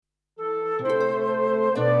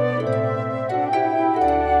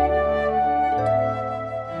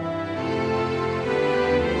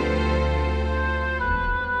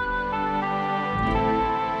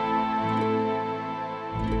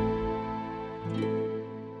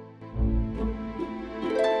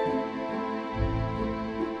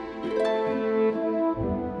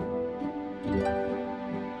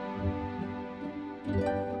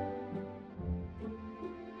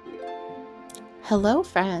Hello,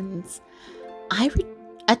 friends. I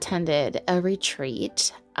attended a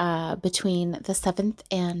retreat between the 7th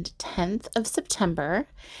and 10th of September,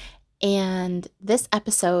 and this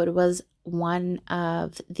episode was one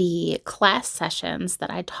of the class sessions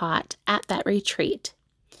that I taught at that retreat.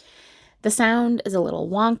 The sound is a little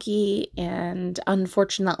wonky, and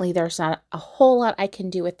unfortunately, there's not a whole lot I can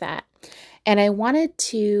do with that. And I wanted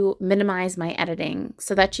to minimize my editing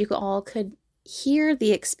so that you all could hear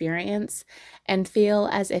the experience and feel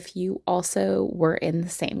as if you also were in the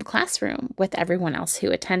same classroom with everyone else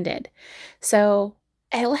who attended. So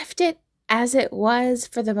I left it as it was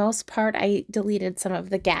for the most part. I deleted some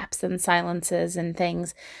of the gaps and silences and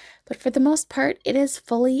things, but for the most part, it is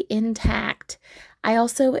fully intact. I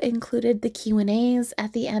also included the Q&As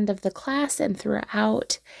at the end of the class and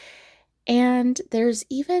throughout. And there's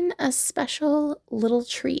even a special little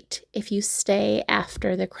treat if you stay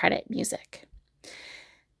after the credit music.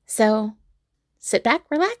 So sit back,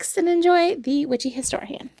 relax, and enjoy the Witchy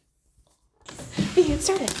Historian. We get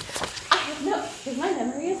started. I have notes because my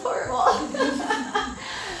memory is horrible.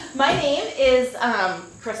 My name is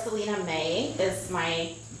Crystalina May, is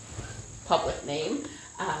my public name.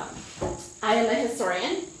 I am a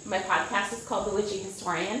historian. My podcast is called The Witchy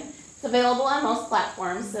Historian. It's available on most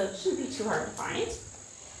platforms, so it shouldn't be too hard to find.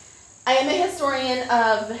 I am a historian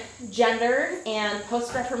of gender and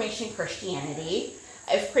post-Reformation Christianity.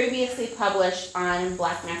 I've previously published on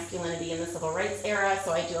Black masculinity in the Civil Rights era,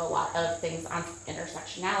 so I do a lot of things on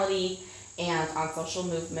intersectionality and on social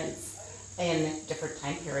movements in different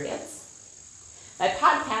time periods. My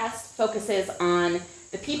podcast focuses on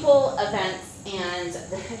the people, events, and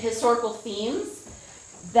the historical themes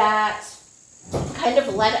that kind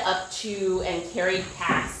of led up to and carried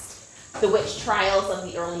past the witch trials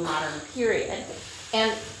of the early modern period.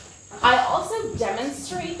 And I also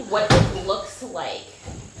demonstrate what it looks like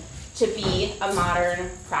to be a modern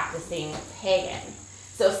practicing pagan.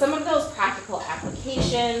 So some of those practical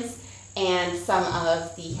applications and some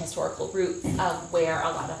of the historical roots of where a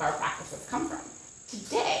lot of our practices come from.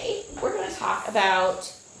 Today, we're going to talk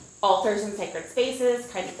about altars and sacred spaces,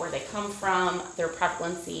 kind of where they come from, their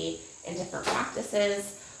prevalency in different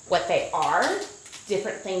practices, what they are,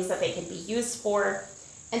 different things that they can be used for,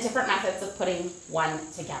 and different methods of putting one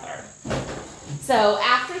together. So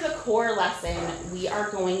after the core lesson, we are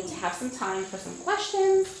going to have some time for some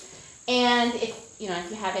questions, and if you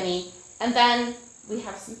have any, and then we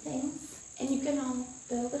have some things, and you can all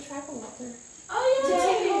build a tribal altar. Oh, to yeah.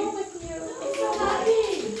 take home with you. I'm so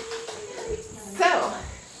happy. So,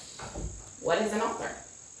 what is an altar?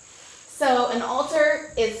 So an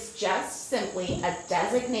altar is just simply a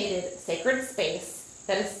designated sacred space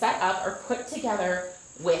that is set up or put together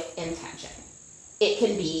with intention. It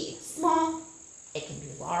can be small, it can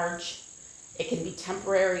be large, it can be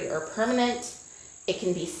temporary or permanent, it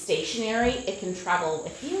can be stationary, it can travel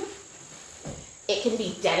with you, it can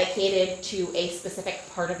be dedicated to a specific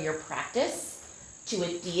part of your practice, to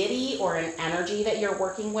a deity or an energy that you're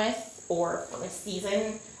working with, or for a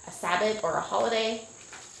season, a Sabbath or a holiday,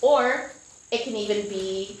 or it can even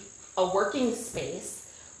be a working space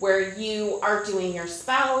where you are doing your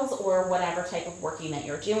spells or whatever type of working that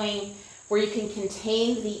you're doing, where you can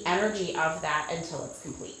contain the energy of that until it's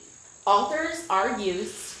complete. Altars are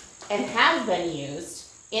used and have been used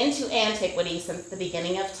into antiquity since the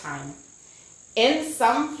beginning of time in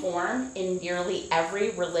some form in nearly every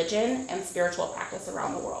religion and spiritual practice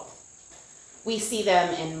around the world. We see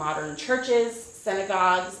them in modern churches,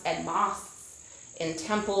 synagogues, and mosques, in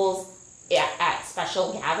temples, at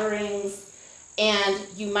special gatherings, and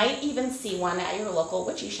you might even see one at your local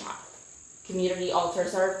witchy shop. Community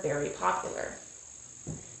altars are very popular.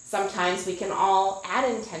 Sometimes we can all add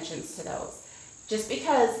intentions to those. Just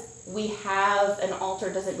because we have an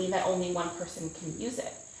altar doesn't mean that only one person can use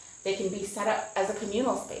it. They can be set up as a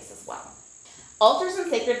communal space as well. Altars and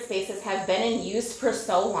sacred spaces have been in use for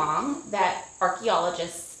so long that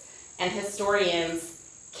archaeologists and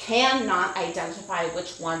historians cannot identify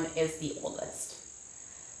which one is the oldest.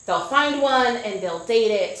 They'll find one and they'll date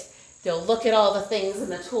it, they'll look at all the things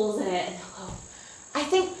and the tools in it, and they'll go, I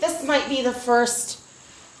think this might be the first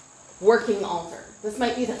working altar. This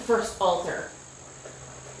might be the first altar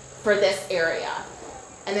for this area.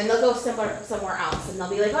 And then they'll go somewhere else and they'll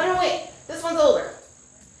be like, oh no, wait, this one's older.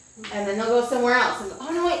 And then they'll go somewhere else and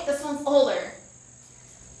oh no, wait, this one's older.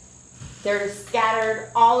 They're scattered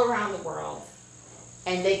all around the world.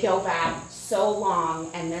 And they go back so long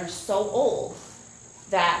and they're so old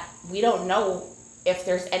that we don't know if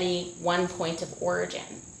there's any one point of origin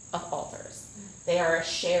of altars. They are a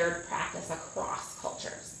shared practice across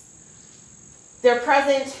cultures. They're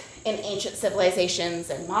present in ancient civilizations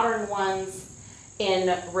and modern ones,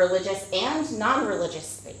 in religious and non-religious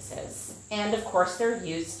spaces. And of course, they're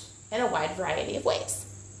used in a wide variety of ways.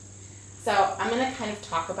 So I'm going to kind of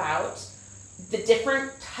talk about the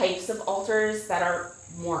different types of altars that are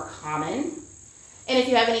more common. And if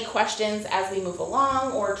you have any questions as we move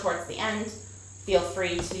along or towards the end, feel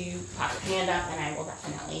free to pop your hand up and I will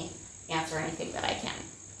definitely answer anything that I can.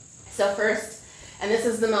 So first, and this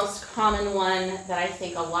is the most common one that I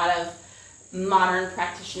think a lot of modern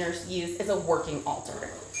practitioners use, is a working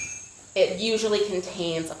altar. It usually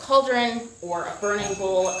contains a cauldron or a burning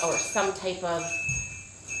bowl or some type of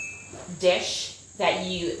dish that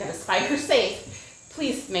is fire safe.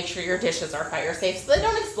 Please make sure your dishes are fire safe so they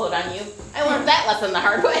don't explode on you. I learned that lesson the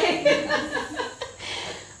hard way.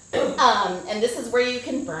 And this is where you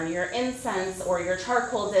can burn your incense or your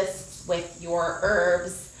charcoal discs with your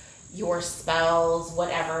herbs, your spells,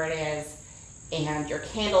 whatever it is, and your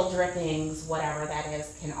candle drippings, whatever that is,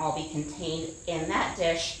 can all be contained in that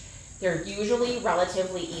dish. They're usually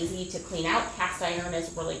relatively easy to clean out. Cast iron is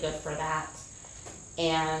really good for that.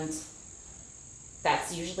 And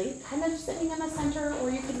that's usually kind of sitting in the center, or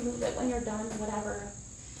you can move it when you're done,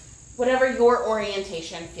 whatever your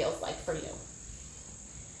orientation feels like for you.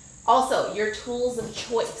 Also, your tools of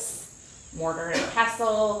choice: mortar and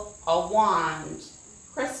pestle, a wand,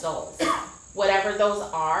 crystals, whatever those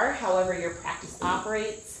are, however your practice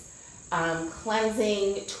operates,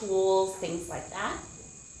 cleansing tools, things like that.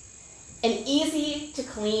 An easy to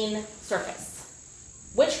clean surface.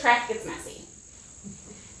 Witchcraft gets messy.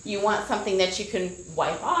 You want something that you can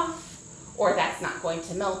wipe off, or that's not going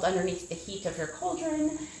to melt underneath the heat of your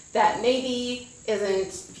cauldron, that maybe isn't,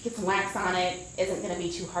 if you get some wax on it, isn't going to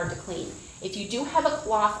be too hard to clean. If you do have a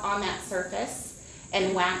cloth on that surface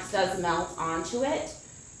and wax does melt onto it,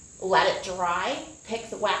 let it dry, pick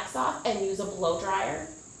the wax off, and use a blow dryer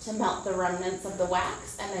to melt the remnants of the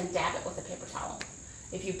wax, and then dab it with a paper towel.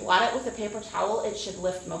 If you blot it with a paper towel, it should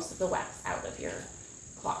lift most of the wax out of your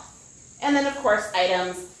cloth. And then, of course,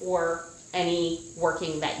 items for any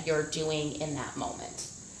working that you're doing in that moment.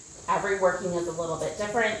 Every working is a little bit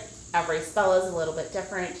different. Every spell is a little bit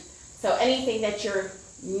different. So anything that you're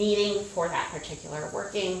needing for that particular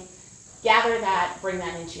working, gather that, bring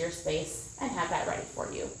that into your space, and have that ready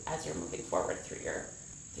for you as you're moving forward through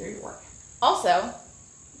your work. Also,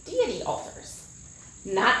 deity altars.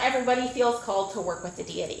 Not everybody feels called to work with the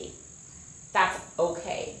deity. That's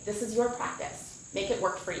okay. This is your practice. Make it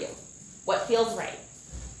work for you. What feels right.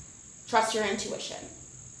 Trust your intuition.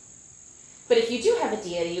 But if you do have a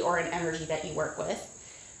deity or an energy that you work with,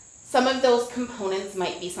 some of those components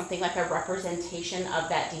might be something like a representation of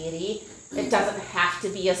that deity. It doesn't have to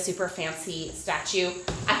be a super fancy statue.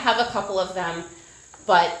 I have a couple of them,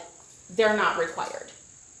 but they're not required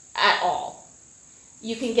at all.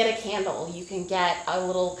 You can get a candle. You can get a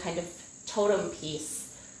little kind of totem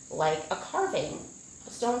piece, like a carving,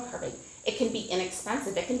 a stone carving. It can be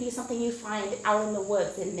inexpensive. It can be something you find out in the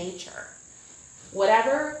woods in nature.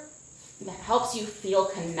 Whatever that helps you feel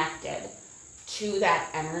connected to that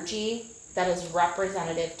energy that is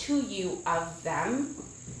representative to you of them,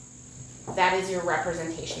 that is your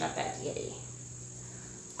representation of that deity.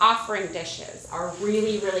 Offering dishes are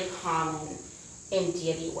really, really common in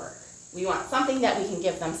deity work. We want something that we can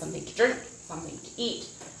give them, something to drink, something to eat,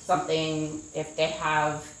 something, if they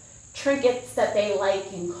have trinkets that they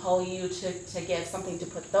like and call you to give, something to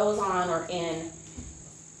put those on or in.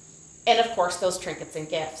 And of course, those trinkets and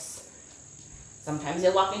gifts. Sometimes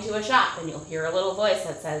you'll walk into a shop and you'll hear a little voice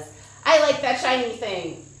that says, "I like that shiny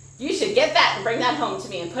thing. You should get that and bring that home to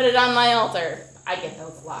me and put it on my altar." I get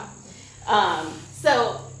those a lot.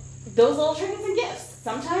 So those little trinkets and gifts.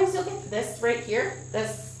 Sometimes you'll get this right here,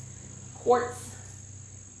 this quartz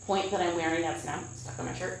point that I'm wearing that's now stuck on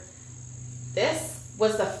my shirt. This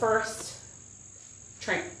was the first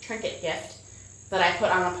trinket gift that I put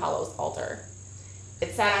on Apollo's altar.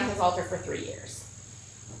 It sat on his altar for 3 years.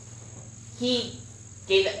 He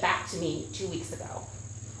gave it back to me 2 weeks ago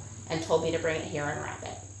and told me to bring it here and wrap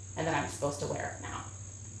it, and that I'm supposed to wear it now.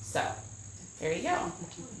 So there you go.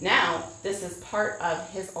 Now this is part of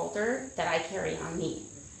his altar that I carry on me.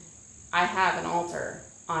 I have an altar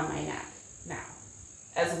on my neck now,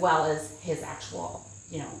 as well as his actual,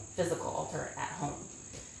 physical altar at home.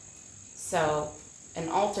 So an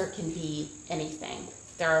altar can be anything.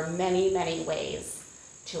 There are many, many ways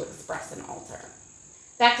to express an altar.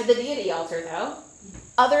 Back to the deity altar, though.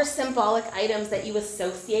 Other symbolic items that you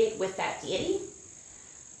associate with that deity,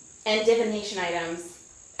 and divination items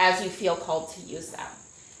as you feel called to use them.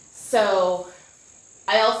 So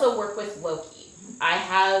I also work with Loki. I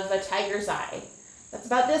have a tiger's eye that's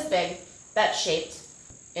about this big, that's shaped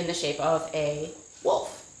in the shape of a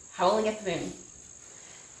wolf howling at the moon.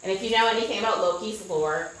 And if you know anything about Loki's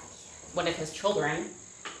lore, one of his children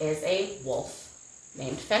is a wolf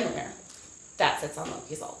named Fenrir. That sits on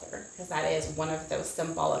Loki's altar, because that is one of those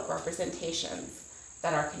symbolic representations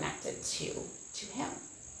that are connected to him.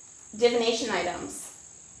 Divination items.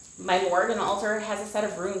 My Morrigan altar has a set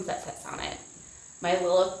of runes that sits on it. My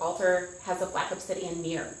Lilith altar has a black obsidian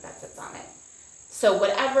mirror that sits on it. So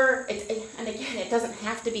whatever, and again, it doesn't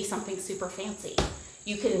have to be something super fancy.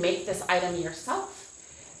 You can make this item yourself.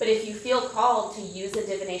 But if you feel called to use a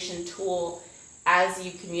divination tool as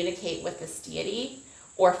you communicate with this deity,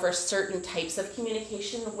 or for certain types of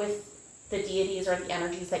communication with the deities or the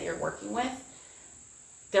energies that you're working with,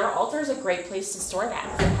 their altar is a great place to store that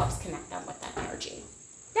because it helps connect them with that energy.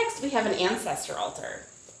 Next, we have an ancestor altar.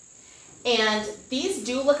 And these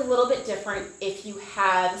do look a little bit different if you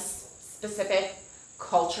have specific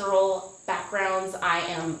cultural backgrounds. I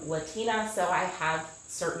am Latina, so I have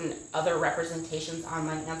certain other representations on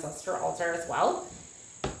my ancestor altar as well.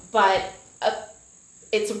 But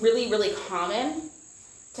it's really, really common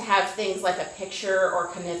to have things like a picture or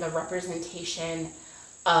kind of a representation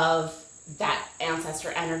of that ancestor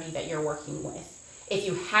energy that you're working with. If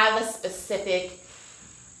you have a specific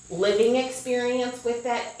living experience with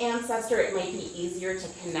that ancestor, it might be easier to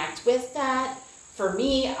connect with that. For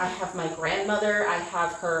me, I have my grandmother. I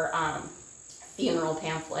have her funeral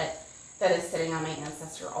pamphlet that is sitting on my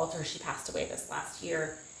ancestor altar. She passed away this last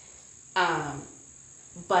year.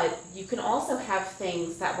 But you can also have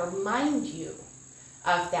things that remind you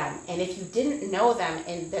of them. And if you didn't know them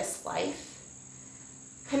in this life,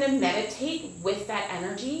 kind of meditate with that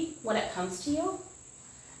energy when it comes to you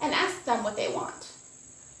and ask them what they want.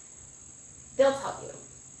 They'll tell you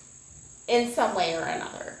in some way or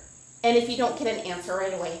another. And if you don't get an answer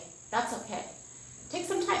right away, that's okay. Take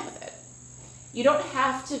some time with it. You don't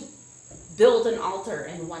have to build an altar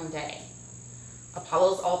in one day.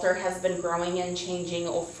 Apollo's altar has been growing and changing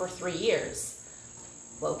for 3 years.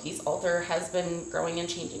 Loki's altar has been growing and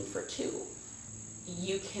changing for 2.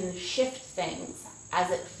 You can shift things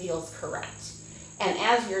as it feels correct. And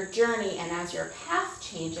as your journey and as your path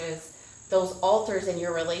changes, those altars and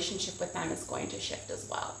your relationship with them is going to shift as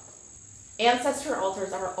well. Ancestor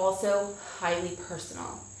altars are also highly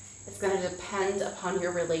personal. It's going to depend upon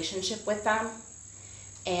your relationship with them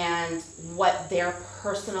and what their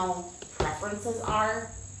personal preferences are.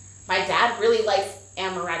 My dad really likes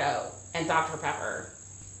amaretto and Dr. Pepper.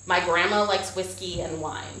 My grandma likes whiskey and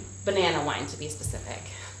wine, banana wine to be specific.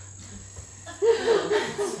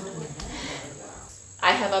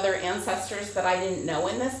 I have other ancestors that I didn't know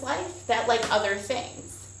in this life that like other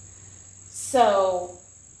things. So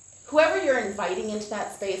whoever you're inviting into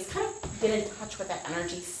that space, kind of get in touch with that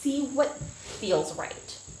energy. See what feels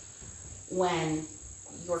right when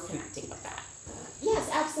you're connecting with that. Yes,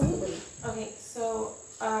 absolutely. Okay, so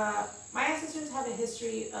my ancestors have a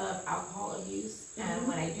history of alcohol abuse, and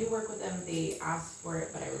when I do work with them, they ask for it,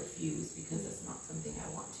 but I refuse because it's not something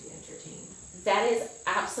I want to entertain. That is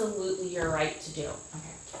absolutely your right to do.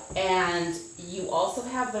 Okay. And you also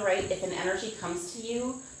have the right, if an energy comes to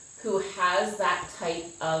you who has that type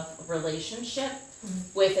of relationship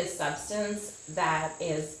with a substance that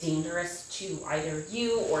is dangerous to either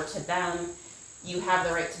you or to them, you have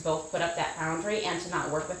the right to both put up that boundary and to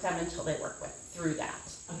not work with them until they work through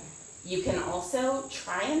that. Okay. You can also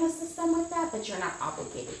try and assist them with that, but you're not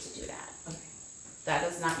obligated to do that. Okay.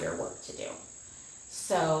 That is not your work to do.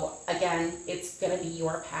 So again, it's going to be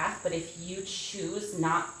your path, but if you choose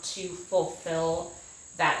not to fulfill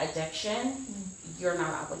that addiction, you're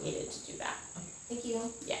not obligated to do that. Okay. Thank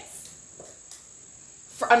you. Yes.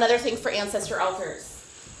 For another thing for ancestor altars,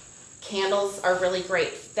 candles are really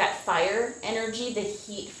great. That fire energy, the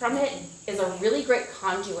heat from it, is a really great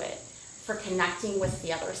conduit for connecting with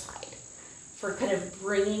the other side, for kind of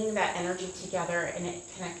bringing that energy together, and it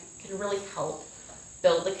can really help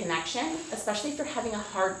build the connection, especially if you're having a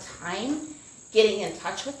hard time getting in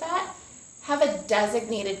touch with that. Have a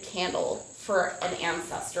designated candle for an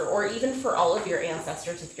ancestor, or even for all of your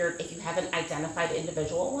ancestors if you haven't identified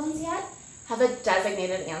individual ones yet. Have a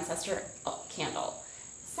designated ancestor candle.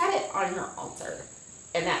 Set it on your altar,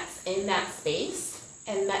 and that's in that space,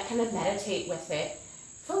 and that kind of meditate with it.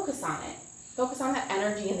 Focus on it. Focus on that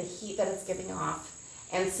energy and the heat that it's giving off,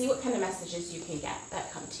 and see what kind of messages you can get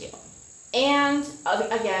that come to you. And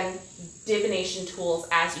again, divination tools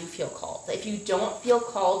as you feel called. If you don't feel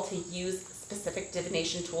called to use specific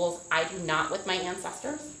divination tools, I do not with my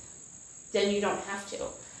ancestors, then you don't have to.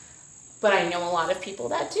 But I know a lot of people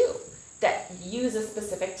that do, that use a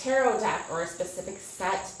specific tarot deck or a specific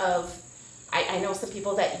set of, I know some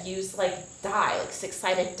people that use like die, like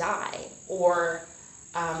 6-sided die, or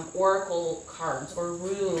oracle cards or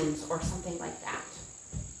runes or something like that.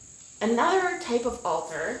 Another type of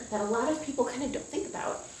altar that a lot of people kind of don't think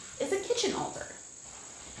about is a kitchen altar.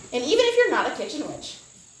 And even if you're not a kitchen witch,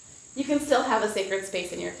 you can still have a sacred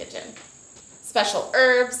space in your kitchen. Special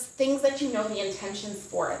herbs, things that you know the intentions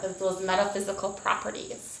for, those metaphysical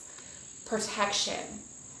properties, protection,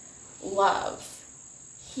 love,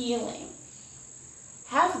 healing.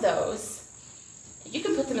 Have those. You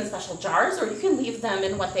can put them in special jars or you can leave them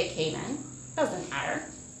in what they came in. Doesn't matter.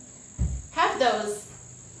 Have those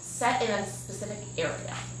set in a specific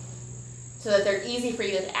area so that they're easy for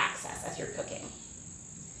you to access as you're cooking.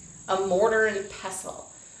 A mortar and pestle.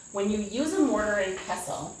 When you use a mortar and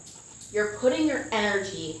pestle, you're putting your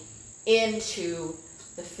energy into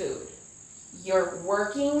the food. You're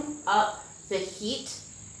working up the heat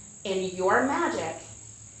and your magic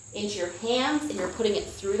into your hands, and you're putting it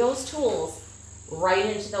through those tools right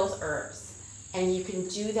into those herbs. And you can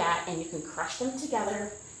do that, and you can crush them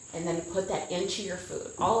together and then put that into your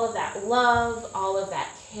food. All of that love, all of that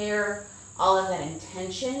care, all of that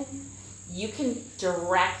intention, you can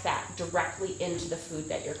direct that directly into the food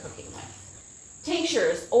that you're cooking with.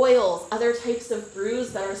 Tinctures, oils, other types of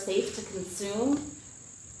brews that are safe to consume,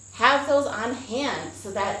 have those on hand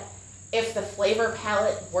so that if the flavor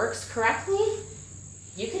palette works correctly,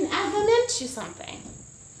 you can add them into something.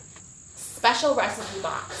 Special recipe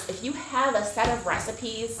box. If you have a set of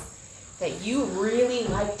recipes that you really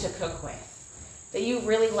like to cook with, that you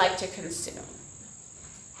really like to consume,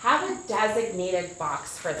 have a designated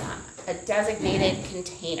box for them, a designated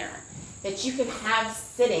container that you can have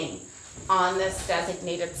sitting on this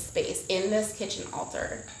designated space in this kitchen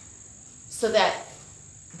altar so that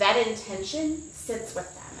that intention sits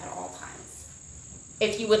with them at all times.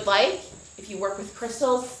 If you would like, if you work with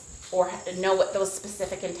crystals or know what those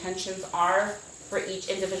specific intentions are for each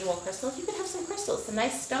individual crystal, you can have some crystals, some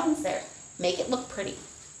nice stones there. Make it look pretty.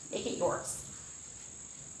 Make it yours.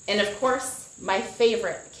 And of course, my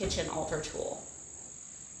favorite kitchen altar tool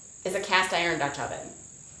is a cast iron Dutch oven.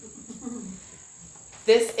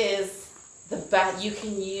 This is the best. You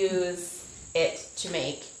can use it to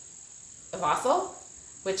make a wassail,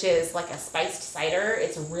 which is like a spiced cider.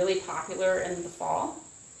 It's really popular in the fall.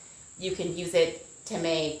 You can use it to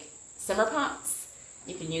make simmer pots.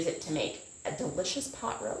 You can use it to make a delicious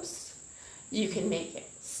pot roast. You can make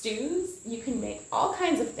stews. You can make all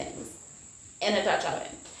kinds of things in a Dutch oven.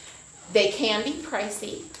 They can be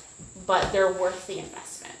pricey, but they're worth the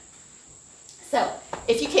investment. So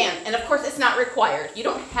if you can, and of course it's not required. You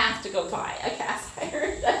don't have to go buy a cast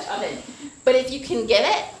iron Dutch oven. But if you can get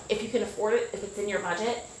it, if you can afford it, if it's in your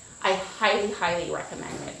budget, I highly, highly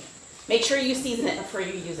recommend it. Make sure you season it before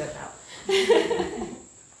you use it though.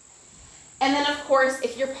 And then of course,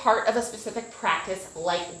 if you're part of a specific practice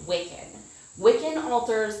like Wiccan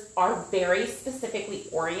altars are very specifically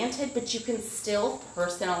oriented, but you can still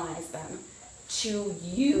personalize them to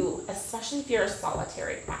you, especially if you're a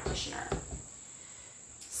solitary practitioner.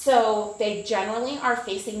 So they generally are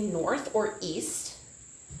facing north or east.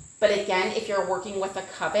 But again, if you're working with a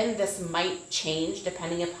coven, this might change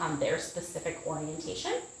depending upon their specific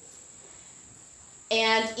orientation.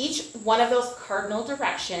 And each one of those cardinal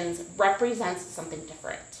directions represents something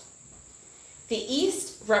different. The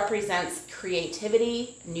east represents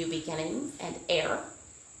creativity, new beginnings, and air.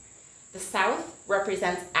 The south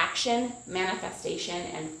represents action, manifestation,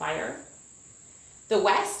 and fire. The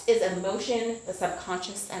west is emotion, the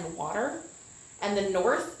subconscious, and water. And the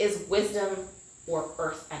north is wisdom or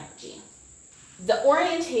earth energy. The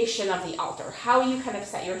orientation of the altar, how you kind of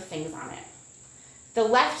set your things on it. The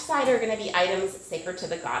left side are going to be items sacred to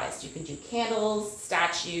the goddess. You can do candles,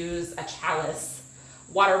 statues, a chalice,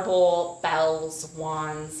 water bowl, bells,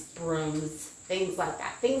 wands, brooms, things like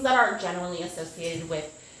that. Things that are generally associated with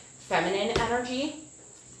feminine energy.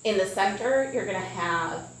 In the center, you're going to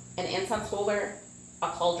have an incense holder, a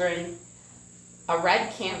cauldron, a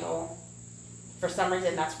red candle. For some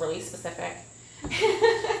reason, that's really specific.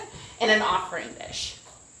 And an offering dish.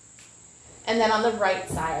 And then on the right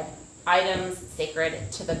side, items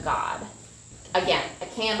sacred to the god. Again, a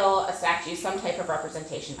candle, a statue, some type of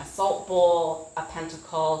representation. A salt bowl, a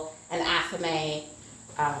pentacle, an athame,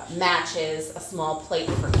 matches, a small plate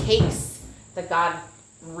for cakes. The god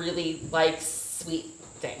really likes sweet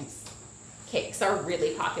things. Cakes are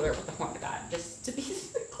really popular with the horned god, just to be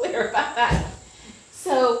clear about that.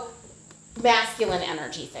 So, masculine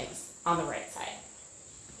energy things on the right side.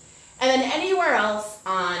 And then anywhere else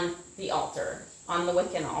on the altar, on the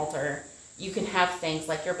Wiccan altar, you can have things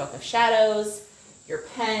like your Book of Shadows, your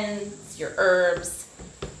pens, your herbs,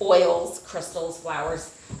 oils, crystals,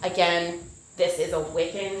 flowers. Again, this is a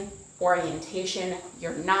Wiccan orientation.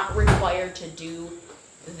 You're not required to do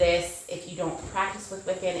this if you don't practice with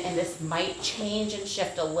Wiccan, and this might change and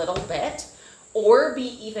shift a little bit, or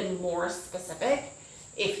be even more specific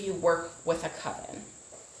if you work with a coven.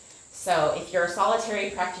 So if you're a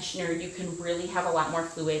solitary practitioner, you can really have a lot more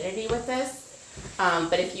fluidity with this.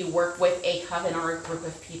 But if you work with a coven or a group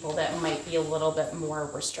of people, that might be a little bit more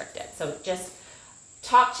restricted. So just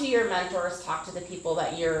talk to your mentors, talk to the people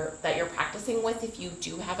that you're practicing with if you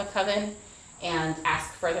do have a coven, and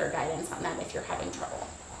ask for their guidance on them if you're having trouble.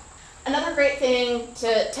 Another great thing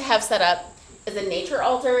to have set up is a nature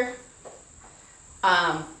altar.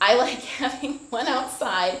 I like having one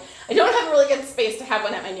outside. I don't have a really good space to have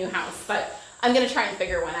one at my new house, but I'm going to try and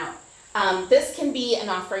figure one out. This can be an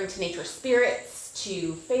offering to nature spirits,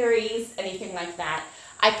 to fairies, anything like that.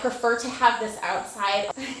 I prefer to have this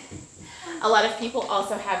outside. A lot of people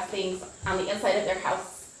also have things on the inside of their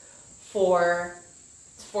house for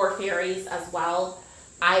fairies as well.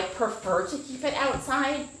 I prefer to keep it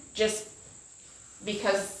outside just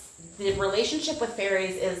because the relationship with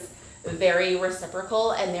fairies is very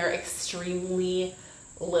reciprocal, and they're extremely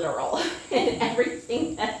literal in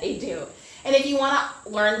everything that they do. And if you want to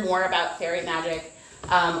learn more about fairy magic,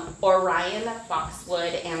 Orion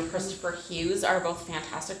Foxwood and Christopher Hughes are both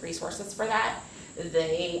fantastic resources for that.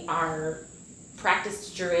 They are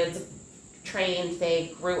practiced druids, trained.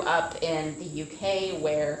 They grew up in the UK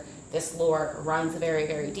where this lore runs very,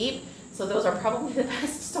 very deep. So those are probably the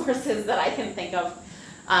best sources that I can think of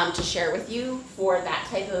to share with you for that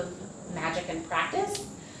type of magic and practice.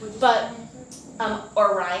 But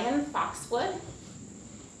Orion Foxwood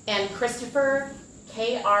and Christopher,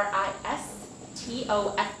 Kristoffer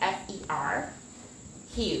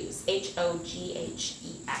Hughes,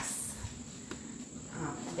 Hoghes.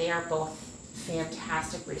 They are both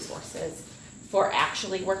fantastic resources for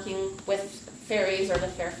actually working with fairies or the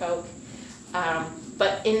fair folk.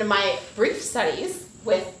 But in my brief studies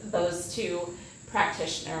with those two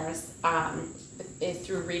practitioners,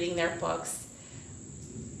 through reading their books,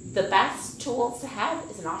 the best tools to have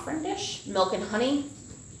is an offering dish. Milk and honey,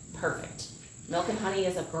 perfect. Milk and honey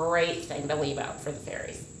is a great thing to leave out for the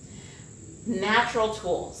fairies. Natural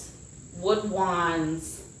tools, wood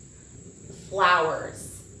wands,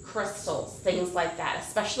 flowers, crystals, things like that,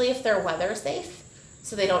 especially if they're weather safe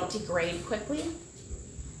so they don't degrade quickly.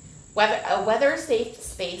 A weather safe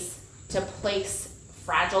space to place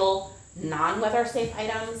fragile, non-weather safe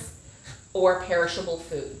items or perishable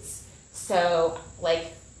foods. So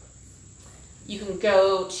like you can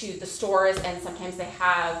go to the stores and sometimes they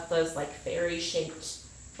have those like fairy shaped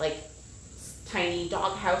like tiny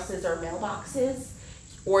dog houses or mailboxes,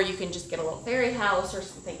 or you can just get a little fairy house or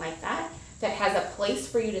something like that that has a place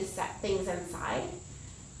for you to set things inside.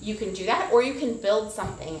 You can do that, or you can build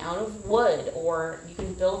something out of wood, or you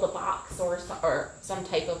can build a box or some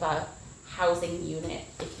type of a housing unit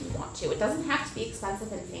if you want to. It doesn't have to be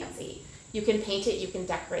expensive and fancy. You can paint it, you can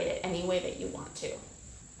decorate it any way that you want to.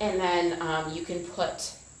 And then you can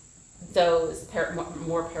put those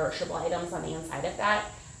more perishable items on the inside of that.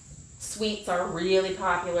 Sweets are really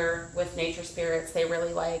popular with nature spirits. They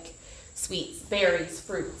really like sweets, berries,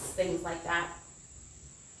 fruits, things like that.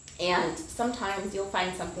 And sometimes you'll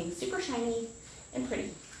find something super shiny and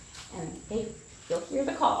pretty, and you'll hear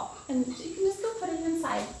the call, and you can just go put it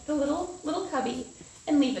inside the little cubby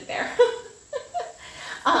and leave it there.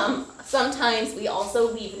 Sometimes we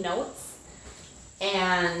also leave notes,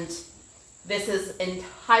 and this is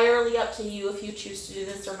entirely up to you if you choose to do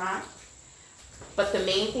this or not. But the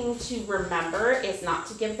main thing to remember is not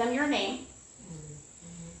to give them your name,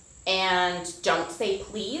 and don't say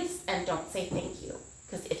please, and don't say thank you.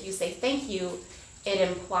 Because if you say thank you, it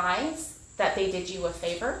implies that they did you a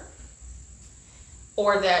favor,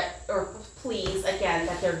 or please, again,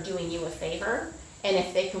 that they're doing you a favor. And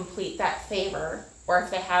if they complete that favor, or if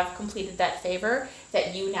they have completed that favor,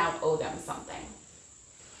 that you now owe them something.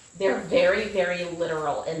 They're very, very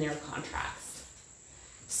literal in their contracts.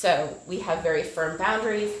 So we have very firm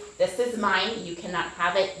boundaries. This is mine, you cannot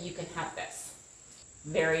have it, you can have this.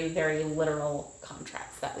 Very, very literal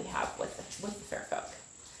contracts that we have with the fair folk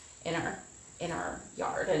in our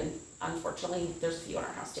yard, and unfortunately there's a few in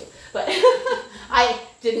our house too. But I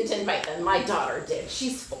didn't invite them. My daughter did.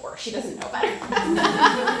 She's 4. She doesn't know better.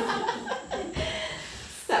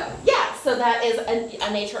 So that is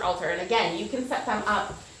a nature altar, and again, you can set them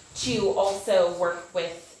up to also work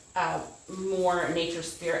with more nature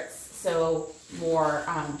spirits, so more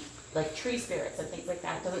like tree spirits and things like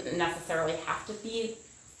that. It doesn't necessarily have to be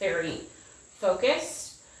very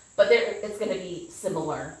focused, but it's going to be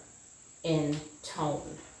similar in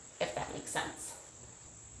tone, if that makes sense.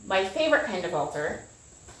 My favorite kind of altar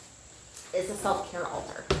is a self-care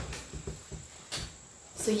altar.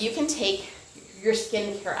 So you can take your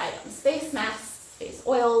skincare items, face masks, face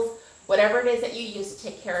oils, whatever it is that you use to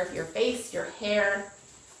take care of your face, your hair,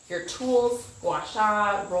 your tools, gua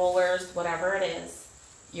sha, rollers, whatever it is,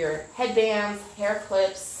 your headbands, hair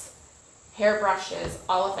clips, hair brushes,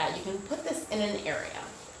 all of that. You can put this in an area,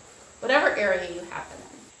 whatever area you have them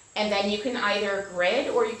in. And then you can either grid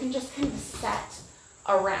or you can just kind of set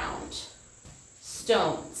around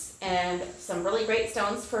stones. And some really great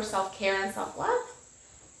stones for self-care and self-love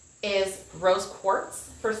is rose quartz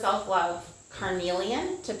for self-love,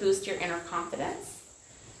 carnelian to boost your inner confidence,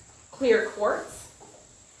 clear quartz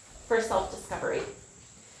for self-discovery.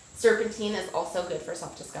 Serpentine is also good for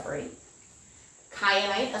self-discovery.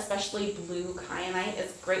 Kyanite, especially blue kyanite,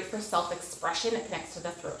 is great for self-expression. It connects to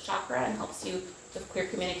the throat chakra and helps you with clear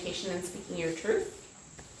communication and speaking your truth.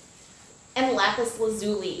 And lapis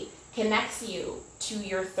lazuli connects you to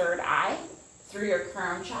your third eye through your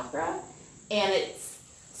crown chakra, and it's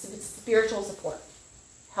spiritual support.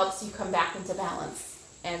 Helps you come back into balance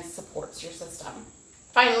and supports your system.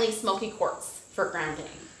 Finally, smoky quartz for grounding.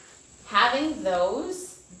 Having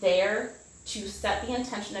those there to set the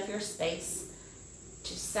intention of your space,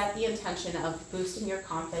 to set the intention of boosting your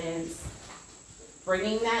confidence,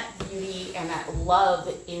 bringing that beauty and that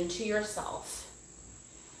love into yourself,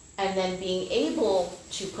 and then being able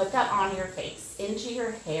to put that on your face, into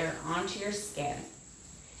your hair, onto your skin,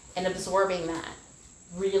 and absorbing that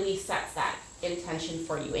really sets that intention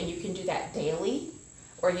for you. And you can do that daily,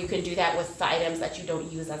 or you can do that with items that you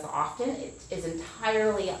don't use as often. It is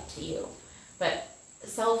entirely up to you. But a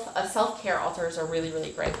self-care altar is a really,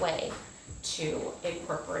 really great way to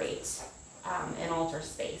incorporate an altar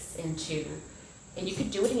space into, and you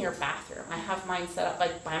could do it in your bathroom. I have mine set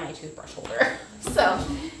up by my toothbrush holder. So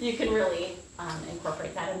you can really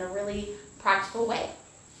incorporate that in a really practical way.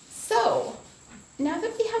 So now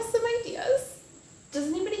that we have some ideas, does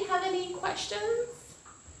anybody have any questions?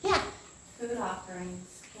 Yeah. Food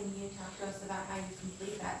offerings. Can you talk to us about how you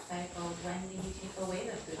complete that cycle? When do you take away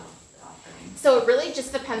the food offerings? So it really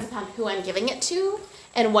just depends upon who I'm giving it to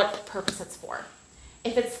and what purpose it's for.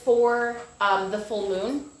 If it's for the full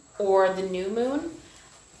moon or the new moon,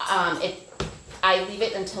 I leave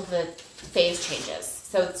it until the phase changes.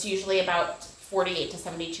 So it's usually about 48 to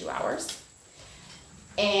 72 hours.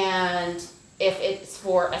 And if it's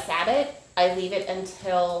for a Sabbath, I leave it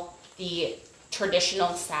until the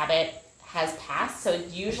traditional Sabbath has passed. So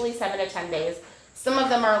usually 7 to 10 days. Some of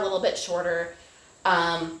them are a little bit shorter.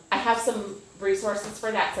 I have some resources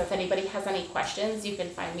for that. So if anybody has any questions, you can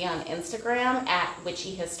find me on Instagram at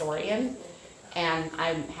Witchy Historian, and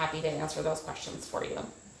I'm happy to answer those questions for you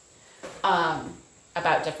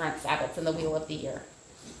about different Sabbaths in the Wheel of the Year.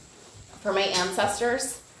 For my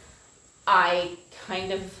ancestors, I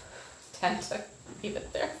kind of tend to leave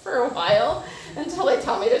it there for a while until they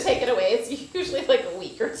tell me to take it away. It's usually like a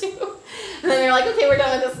week or two. And then they're like, okay, we're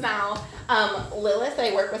done with this now. Lilith,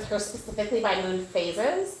 I work with her specifically by moon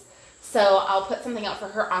phases. So I'll put something out for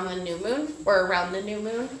her on the new moon or around the new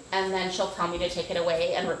moon, and then she'll tell me to take it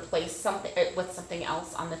away and replace something with something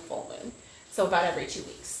else on the full moon. So about every 2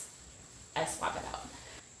 weeks, I swap it out.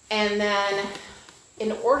 And then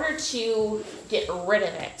in order to get rid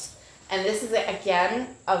of it, and this is,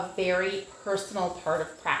 again, a very personal part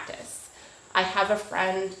of practice. I have a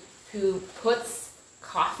friend who puts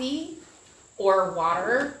coffee or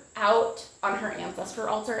water out on her ancestor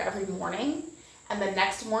altar every morning, and the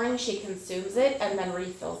next morning she consumes it and then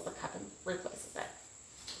refills the cup and replaces it.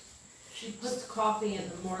 She puts coffee in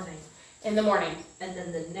the morning, In the morning, and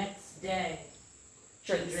then the next day,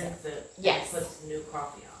 she drinks it. drinks it. Yes. And puts new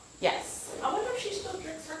coffee on. Yes, I wonder if she still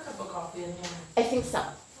drinks her cup of coffee in the morning. I think so.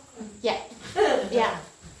 Yeah, yeah.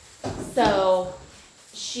 So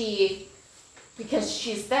because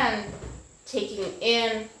she's then taking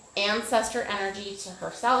in ancestor energy to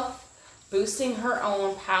herself, boosting her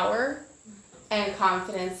own power and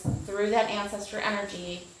confidence through that ancestor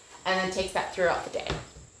energy, and then takes that throughout the day.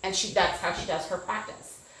 And that's how she does her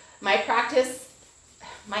practice. My practice,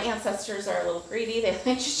 my ancestors are a little greedy. They like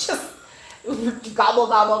to just gobble,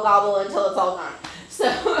 gobble, gobble until it's all gone. So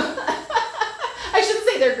I shouldn't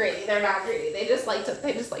say they're greedy. They're not greedy. They just like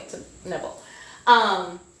to nibble.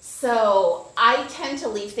 So I tend to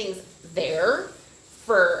leave things there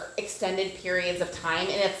for extended periods of time,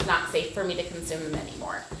 and it's not safe for me to consume them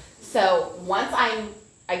anymore. So once I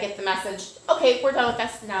get the message, okay, we're done with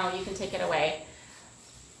this now, you can take it away,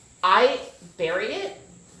 I bury it,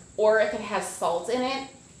 or if it has salt in it,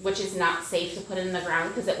 which is not safe to put in the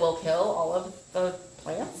ground because it will kill all of the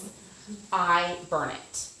plants, I burn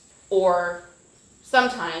it. Or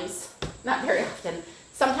sometimes, not very often,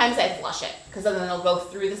 Sometimes I flush it because then it'll go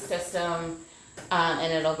through the system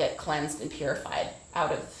and it'll get cleansed and purified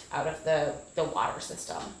out of the water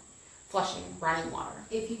system. Flushing running water.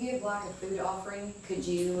 If you give like a food offering, could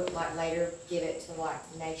you like later give it to like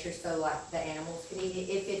nature so like the animals could eat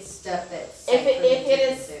it? If it's stuff that's If safe for them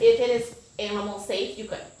to consume? it is animal safe, you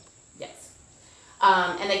could. Yes.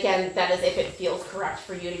 And again, that is if it feels correct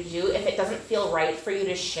for you to do. If it doesn't feel right for you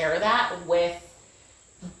to share that with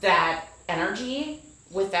that energy,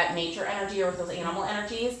 with that nature energy or with those animal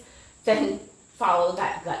energies, then follow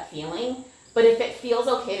that gut feeling. But if it feels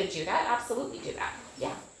okay to do that, absolutely do that.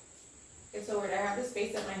 Yeah. It's so weird. I have this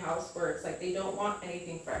space at my house where it's like they don't want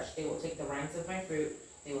anything fresh. They will take the rinds of my fruit.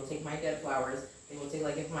 They will take my dead flowers. They will take,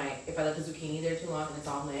 like, if I let the zucchini there too long and it's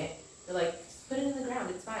all lit, they're like, just put it in the ground.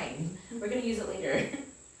 It's fine. We're gonna use it later.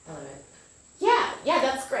 I love it. Yeah,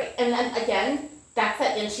 that's great. And then again, that's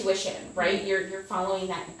that intuition, right? You're following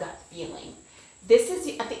that gut feeling. This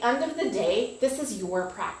is, at the end of the day, this is your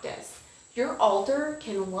practice. Your altar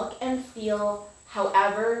can look and feel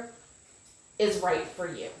however is right for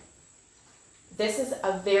you. This is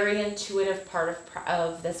a very intuitive part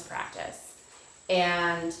of this practice.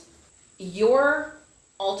 And your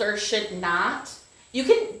altar should not, you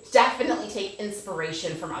can definitely take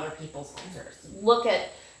inspiration from other people's altars. Look at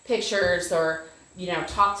pictures or,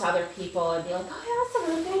 talk to other people and be like, oh yeah, that's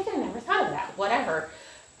a really good idea. I never thought of that, whatever.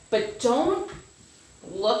 But don't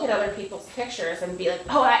look at other people's pictures and be like,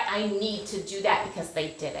 oh, I need to do that because they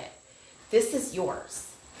did it. This is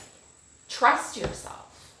yours. Trust yourself.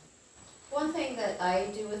 One thing that I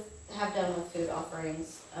have done with food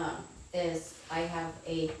offerings is I have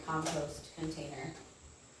a compost container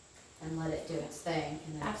and let it do its thing,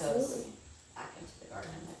 and then it goes back into the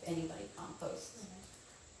garden if anybody composts.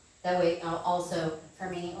 That way, also, for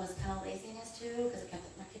me, it was kind of laziness too, because it kept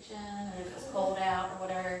it in my kitchen, and if it was cold out or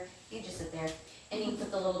whatever, you just sit there. And you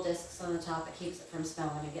put the little discs on the top, it keeps it from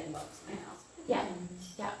smelling and getting bugs in my house.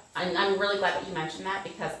 Yeah. I'm really glad that you mentioned that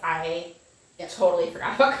because I totally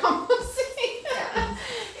forgot about composting. Yeah.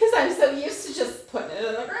 Because I'm so used to just putting it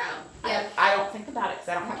in the ground. Yeah. I don't think about it because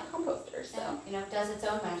I don't have a composter. So It does its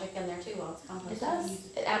own magic in there too while it's composting. it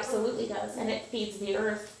does. It absolutely does, and it feeds the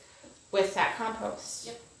earth with that compost.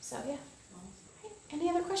 Yep. So yeah. Right. Any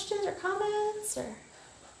other questions or comments or?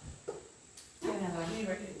 I have another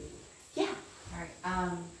one. Yeah. Alright,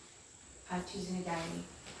 I'm choosing a diary.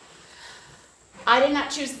 I did not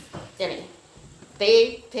choose any.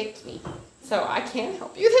 They picked me, so I can't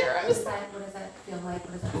help you there. I'm What does sorry. that feel like?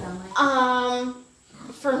 What does that sound like?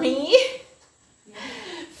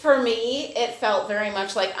 For me, it felt very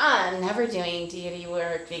much like I'm never doing deity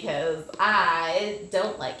work because I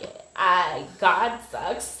don't like it. God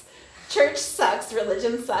sucks, church sucks,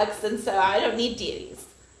 religion sucks, and so I don't need deities.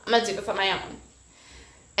 I'm gonna do this on my own.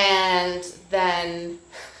 And then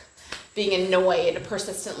being annoyed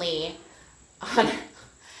persistently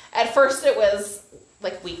at first it was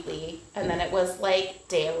like weekly, and then it was like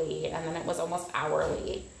daily, and then it was almost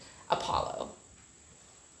hourly Apollo.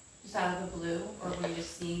 Just out of the blue, or were you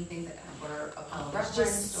just seeing things that were Apollo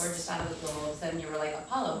referenced, or just out of the blue, all of a sudden you were like,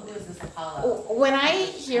 Apollo, who is this Apollo? When I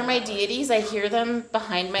hear my deities, I hear them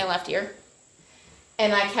behind my left ear,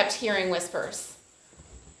 and I kept hearing whispers.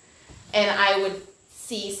 And I would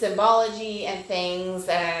see symbology and things,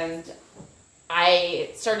 and I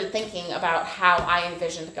started thinking about how I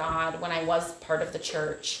envisioned God when I was part of the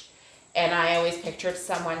church. And I always pictured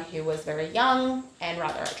someone who was very young and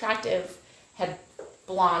rather attractive, had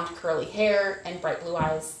blonde curly hair and bright blue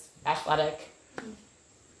eyes, athletic.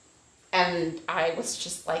 And I was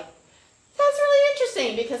just like, that's really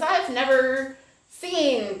interesting because I've never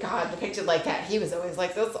seen God depicted like that. He was always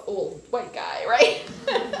like this old white guy, right?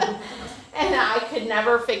 And I could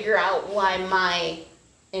never figure out why my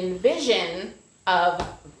envision of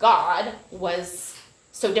God was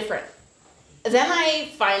so different. Then I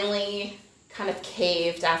finally kind of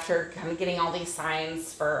caved after kind of getting all these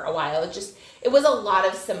signs for a while. It was a lot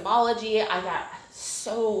of symbology. I got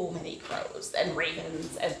so many crows and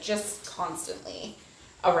ravens and just constantly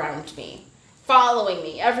around me, following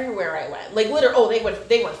me everywhere I went. Like literally,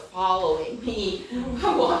 they were following me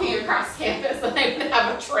walking across campus, and I would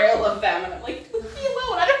have a trail of them, and I'm like, leave me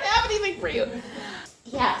alone, I don't have anything for you.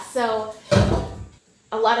 Yeah, so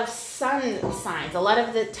a lot of sun signs, a lot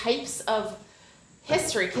of the types of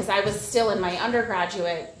history, because I was still in my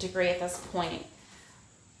undergraduate degree at this point,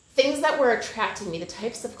 things that were attracting me, the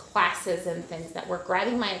types of classes and things that were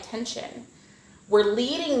grabbing my attention were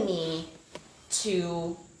leading me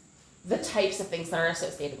to the types of things that are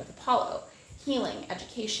associated with Apollo: healing,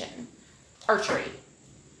 education, archery.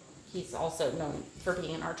 He's also known for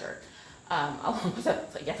being an archer. along with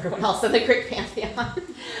like everyone else in the Greek pantheon.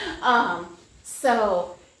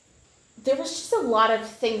 So there was just a lot of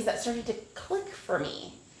things that started to click for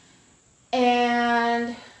me.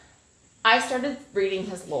 And I started reading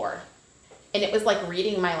his lore. And it was like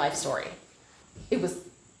reading my life story. It was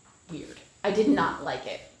weird. I did not like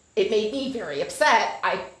it. It made me very upset.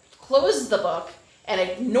 I closed the book and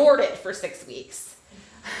ignored it for 6 weeks.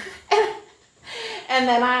 And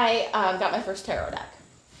then I got my first tarot deck.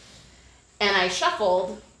 And I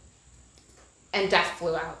shuffled, and death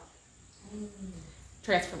flew out.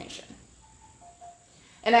 Transformation.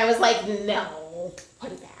 And I was like, no,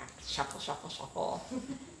 put it back. Shuffle, shuffle, shuffle.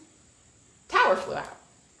 Tower flew out.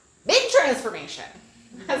 Big transformation.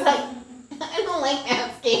 I was like, I don't like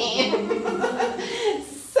that game.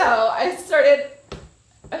 So I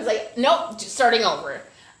was like, nope, just starting over.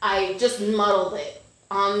 I just muddled it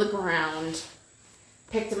on the ground,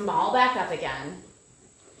 picked them all back up again,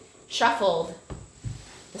 shuffled,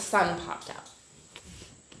 the sun popped out.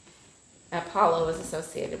 Apollo was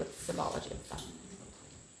associated with the symbology of the sun.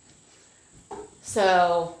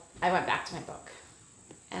 So I went back to my book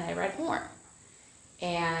and I read more.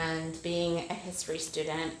 And being a history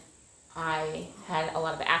student, I had a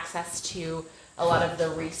lot of access to a lot of the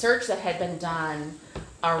research that had been done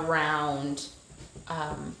around,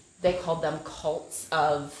 they called them cults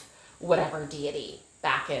of whatever deity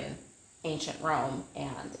back in ancient Rome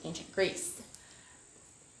and ancient Greece.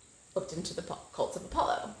 Looked into the cults of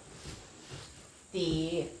Apollo,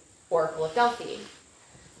 the Oracle of Delphi,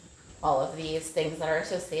 all of these things that are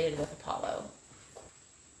associated with Apollo.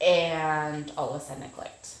 And all of a sudden it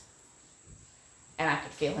clicked. And I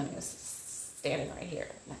could feel him. He was standing right here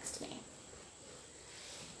next to me.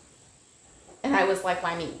 And I was like,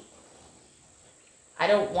 why me? I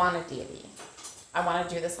don't want a deity. I want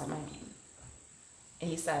to do this on my own. And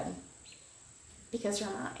he said, because you're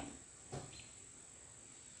mine.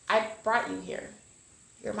 I brought you here.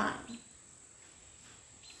 You're mine.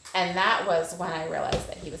 And that was when I realized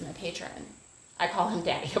that he was my patron. I call him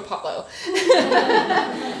Daddy Apollo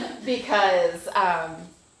because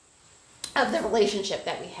of the relationship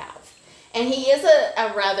that we have. And he is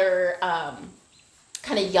a rather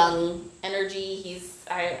kind of young energy. He's,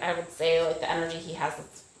 I would say, like the energy he has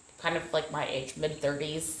is kind of like my age,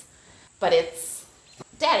 mid-30s. But it's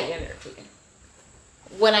daddy energy.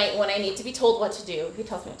 When I need to be told what to do, he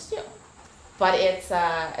tells me what to do. But it's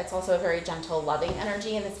also a very gentle, loving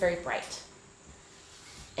energy, and it's very bright.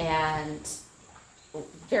 And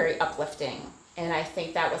very uplifting. And I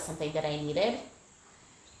think that was something that I needed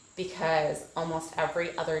because almost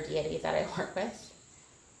every other deity that I work with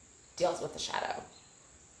deals with the shadow.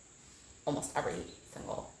 Almost every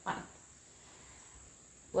single one.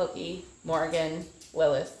 Loki, Morgan,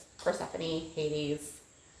 Lilith, Persephone, Hades.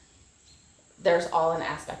 There's all an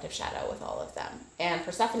aspect of shadow with all of them. And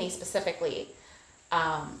Persephone specifically,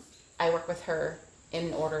 I work with her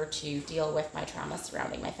in order to deal with my trauma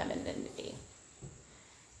surrounding my femininity.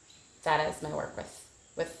 That is my work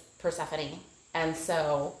with Persephone. And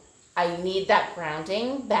so I need that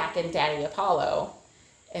grounding back in Daddy Apollo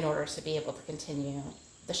in order to be able to continue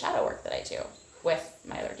the shadow work that I do with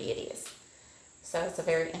my other deities. So it's a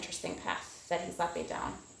very interesting path that he's led me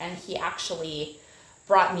down. And he actually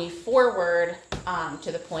brought me forward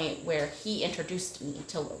to the point where he introduced me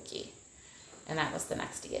to Loki. And that was the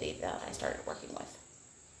next deity that I started working with.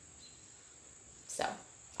 So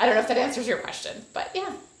I don't know if that answers your question, but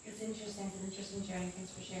yeah. It's interesting. It's an interesting journey.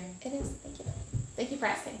 Thanks for sharing. It is. Thank you. Thank you for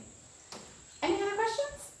asking. Any other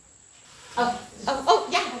questions? Oh,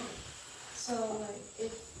 yeah. So, like,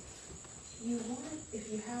 if you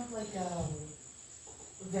have like a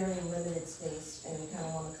very limited space and you kind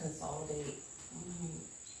of want to consolidate,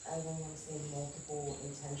 I don't want to say multiple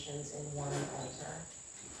intentions in one altar.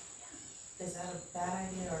 Is that a bad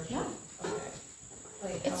idea or? No. Okay.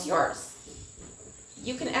 Like, It's yours.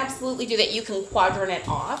 You can absolutely do that. You can quadrant it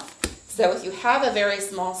off. So if you have a very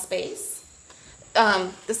small space,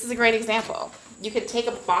 this is a great example. You could take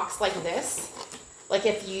a box like this, like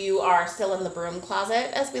if you are still in the broom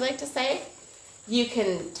closet, as we like to say. You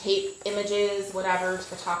can tape images, whatever, to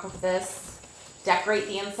the top of this, decorate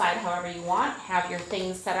the inside however you want, have your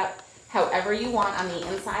things set up however you want on the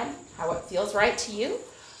inside, how it feels right to you.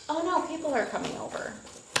 Oh no, people are coming over.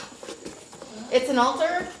 It's an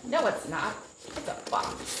altar? No, it's not. It's a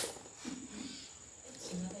box.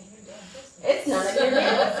 It's none of your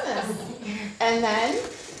damn business. And then,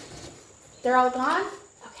 they're all gone?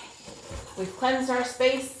 Okay. We've cleansed our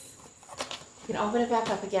space. You can open it back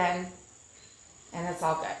up again, and it's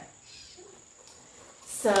all good.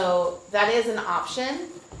 So, that is an option.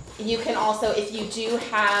 You can also, if you do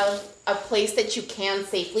have a place that you can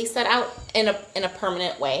safely set out in a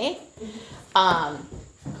permanent way, that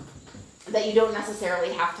you don't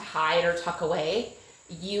necessarily have to hide or tuck away,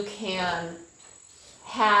 you can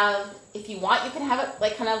have, if you want, you can have it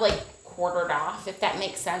like kind of like quartered off, if that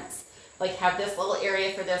makes sense. Like have this little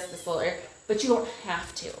area for this little area, but you don't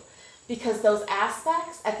have to. Because those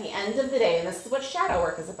aspects, at the end of the day, and this is what shadow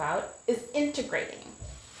work is about, is integrating.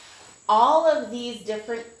 All of these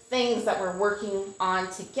different things that we're working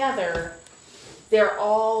on together, they're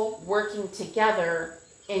all working together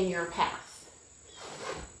in your path.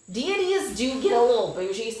 Deities do get a little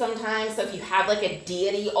bougie sometimes, so if you have like a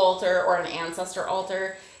deity altar or an ancestor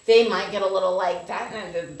altar, they might get a little like, that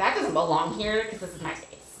doesn't belong here because this is my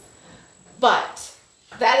space. But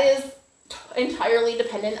that is entirely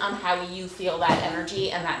dependent on how you feel that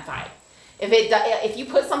energy and that vibe. If you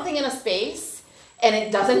put something in a space and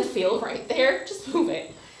it doesn't feel right there, just move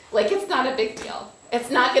it. Like, it's not a big deal. It's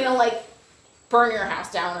not gonna like burn your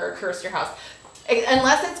house down or curse your house.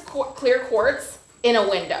 Unless it's clear quartz in a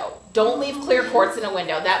window. Don't leave clear quartz in a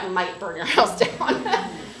window. That might burn your house down.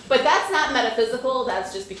 But that's not metaphysical.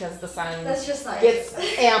 That's just because the sun That's just like gets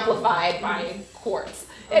amplified by quartz.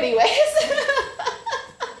 Anyways.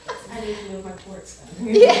 I need to move my quartz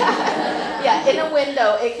then. Yeah, in a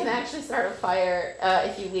window, it can actually start a fire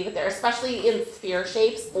if you leave it there, especially in sphere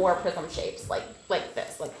shapes or prism shapes, like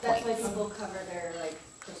this, like That's why points. people cover their like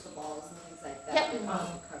crystal balls and things like that. Yep. They put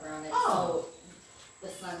a cover on it Oh. so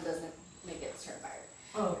the sun doesn't make it start fire.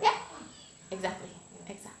 Oh, Yeah. Exactly.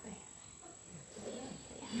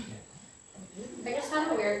 I just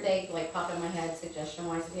had a weird thing like pop in my head suggestion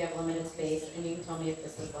wise if you have limited space and you can tell me if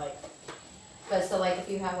this is like, but so like if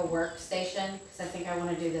you have a workstation, because I think I want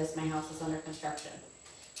to do this, my house is under construction.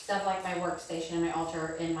 Stuff like my workstation and my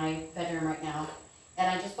altar in my bedroom right now, and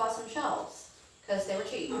I just bought some shelves because they were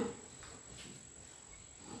cheap.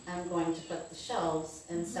 I'm going to put the shelves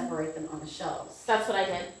and separate them on the shelves. That's what I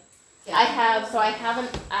did. Yeah. I have an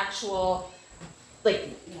actual like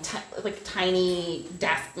tiny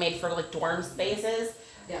desk made for like dorm spaces.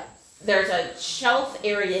 Yeah. There's a shelf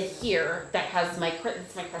area here that has my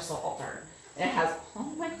crystal altar. And it has all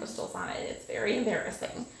my crystals on it. It's very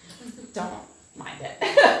embarrassing. Don't mind it.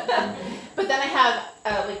 But then I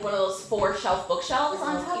have like one of those 4 shelf bookshelves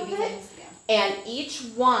on top of it. And each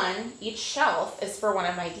shelf is for one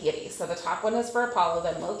of my deities. So the top one is for Apollo,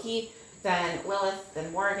 then Loki, then Lilith,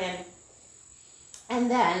 then Morgan.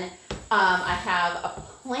 And then I have a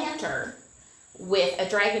planter with a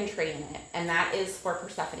dragon tree in it, and that is for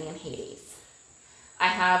Persephone and Hades. I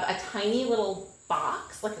have a tiny little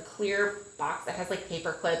box, like a clear box that has like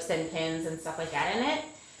paper clips and pins and stuff like that in it.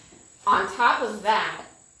 On top of that,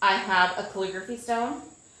 I have a calligraphy stone,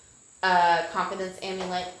 a confidence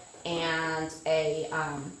amulet, and a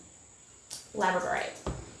labradorite.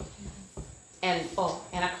 And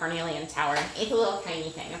a carnelian tower. It's a little tiny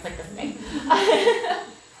thing. It's like this big.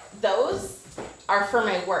 Those are for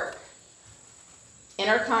my work.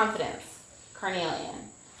 Inner confidence, carnelian.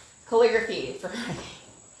 Calligraphy for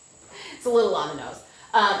it's a little on the nose.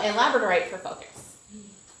 And labradorite for focus.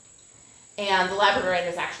 And the labradorite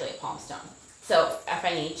is actually a palm stone. So if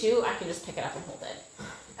I need to, I can just pick it up and hold it.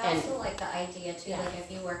 I also like the idea too, Yeah. like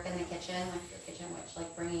if you work in the kitchen, like your kitchen witch,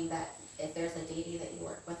 like bringing that, if there's a deity that you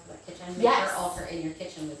work with in the kitchen, make Yes. your altar in your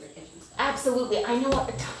kitchen with your kitchen stuff. Absolutely. I know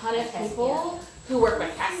a ton of Hestia. people who work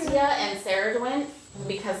with Hestia and Ceridwen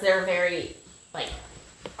because they're very, like,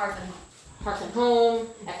 Hearth and home. hearth and home,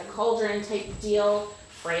 at the cauldron type deal.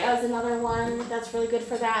 Freya's another one that's really good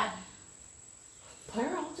for that. Put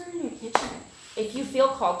your altar in your kitchen. If you feel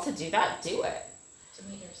called to do that, do it.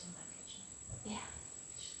 Demeter's in my kitchen.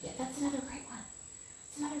 Yeah, that's another great one.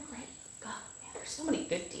 It's another great, God, man, there's so many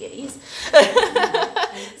good deities. So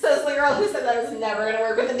it's the girl who said that I was never going to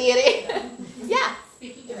work with a deity. Yeah.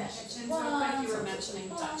 Speaking of kitchens, real quick, you were mentioning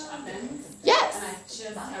Dutch ovens. Yes.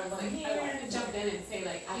 And I wanted to jump in and say,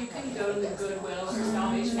 like, you can go to the Goodwill or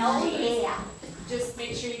Salvation Oh, Army. yeah. Just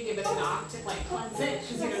make sure you give it a knock to like cleanse it,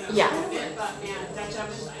 because you don't know Yeah. what's in it. But man, Dutch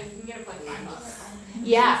ovens, you can get it for like $5.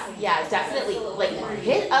 Yeah, definitely. Like,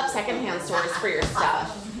 hit up secondhand stores for your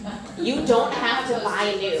stuff. You don't have to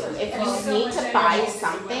buy new. If you need to buy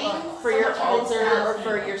something for your altar or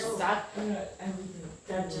for your stuff,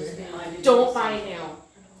 That just reminded don't me buy of new.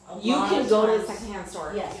 a You lot can of go to the times- secondhand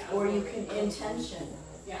store. Yes, or you can intention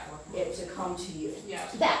Yeah, it to come to you. yeah.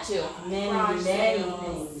 That too. Many, Garage many sales.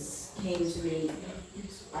 things came to me.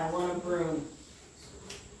 I want a broom.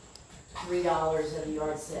 $3 at a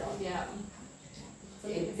yard sale. Yeah.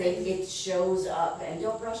 It shows up, and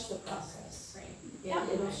don't rush the process. Right.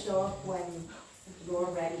 It'll show up when you're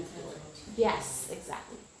ready for it. Yes,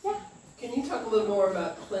 exactly. Yeah. Can you talk a little more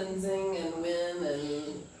about cleansing and when,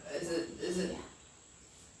 and is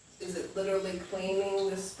it literally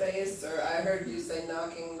cleaning the space, or I heard you say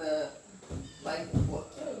knocking the, like,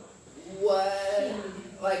 what,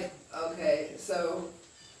 like, okay, so,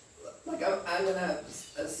 like, I'm gonna have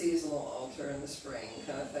a seasonal altar in the spring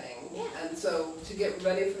kind of thing. Yeah. And so, to get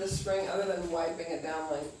ready for the spring, other than wiping it down,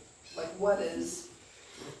 like what is?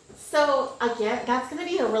 So again, that's going to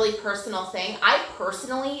be a really personal thing. I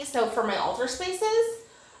personally, so for my altar spaces,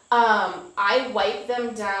 I wipe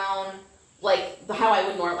them down like how I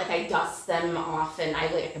would normally, like I dust them off and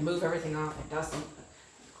I like move everything off, I dust them,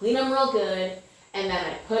 clean them real good, and then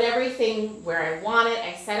I put everything where I want it,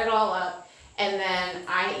 I set it all up, and then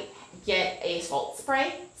I get a salt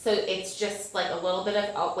spray. So it's just like a little bit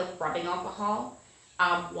of with rubbing alcohol,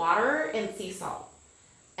 water, and sea salt.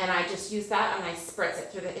 And I just use that and I spritz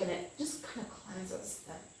it through and it just kind of cleanses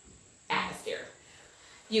the atmosphere.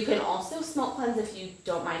 You can also smoke cleanse if you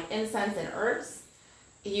don't mind incense and herbs.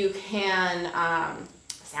 You can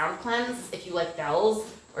sound cleanse if you like bells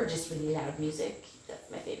or just really loud music. That's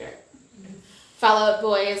my favorite. Fall Out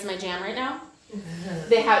Boy is my jam right now.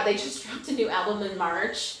 They just dropped a new album in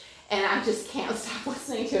March and I just can't stop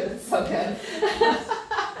listening to it. It's so good.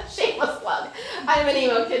 Shameless plug. I'm an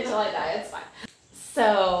emo kid till I die. It's fine.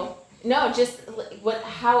 So, no, just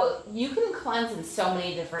how you can cleanse in so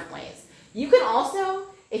many different ways. You can also,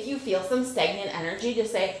 if you feel some stagnant energy,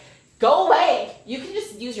 just say, go away. You can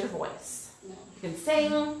just use your voice. You can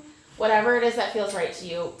sing, whatever it is that feels right to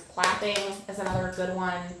you. Clapping is another good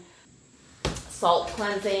one. Salt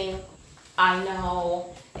cleansing. I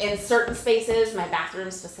know in certain spaces, my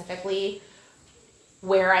bathroom specifically,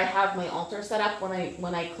 where I have my altar set up,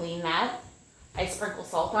 when I clean that, I sprinkle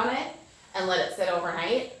salt on it and let it sit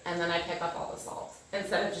overnight, and then I pick up all the salt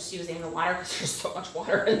instead of just using the water because there's so much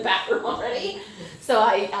water in the bathroom already. So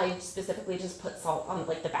I specifically just put salt on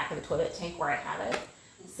like the back of the toilet tank where I have it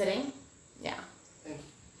sitting. Yeah.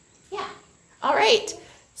 Yeah. All right.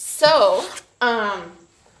 So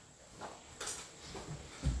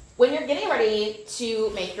when you're getting ready to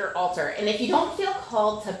make your altar, and if you don't feel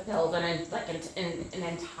called to build an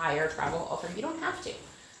entire travel altar, you don't have to.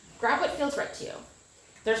 Grab what feels right to you.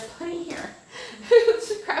 There's plenty here.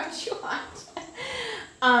 So grab what you want.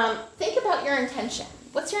 Think about your intention.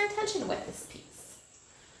 What's your intention with this piece?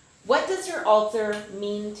 What does your altar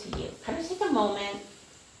mean to you? Kind of take a moment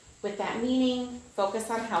with that meaning.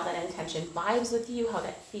 Focus on how that intention vibes with you, how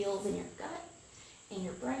that feels in your gut, in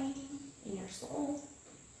your brain, in your soul.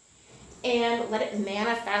 And let it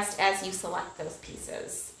manifest as you select those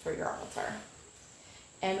pieces for your altar.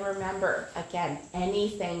 And remember, again,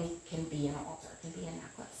 anything can be an altar. It can be a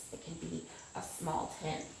necklace. It can be a small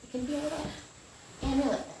tin. It can be a little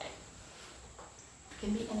amulet thing. It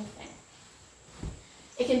can be anything.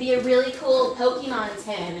 It can be a really cool Pokemon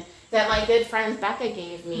tin that my good friend Becca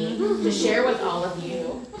gave me to share with all of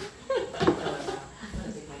you.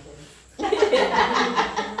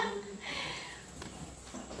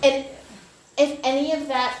 And if any of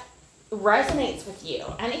that resonates with you,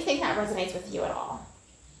 anything that resonates with you at all,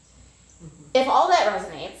 if all that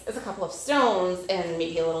resonates is a couple of stones and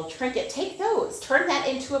maybe a little trinket, take those. Turn that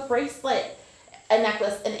into a bracelet, a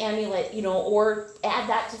necklace, an amulet, or add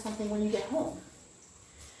that to something when you get home.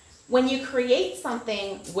 When you create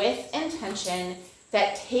something with intention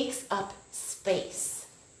that takes up space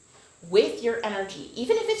with your energy,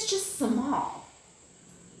 even if it's just small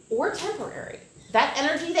or temporary, that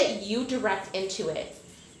energy that you direct into it,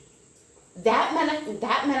 that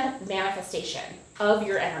manifestation of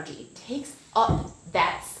your energy takes up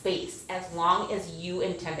that space as long as you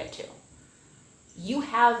intend it to. You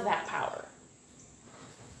have that power.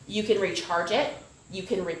 You can recharge it, you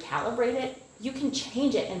can recalibrate it, you can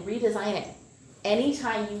change it and redesign it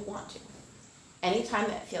anytime you want to, anytime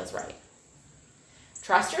that feels right.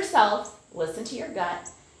 Trust yourself, listen to your gut.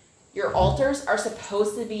 Your altars are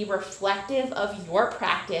supposed to be reflective of your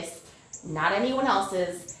practice, not anyone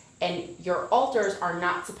else's, and your altars are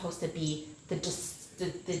not supposed to be the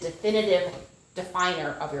definitive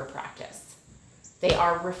definer of your practice. They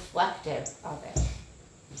are reflective of it.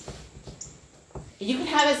 You can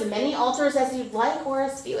have as many altars as you'd like or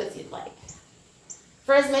as few as you'd like,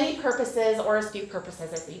 for as many purposes or as few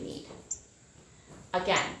purposes as you need.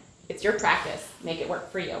 Again, it's your practice. Make it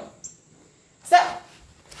work for you. So,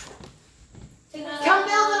 come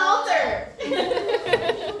build an altar!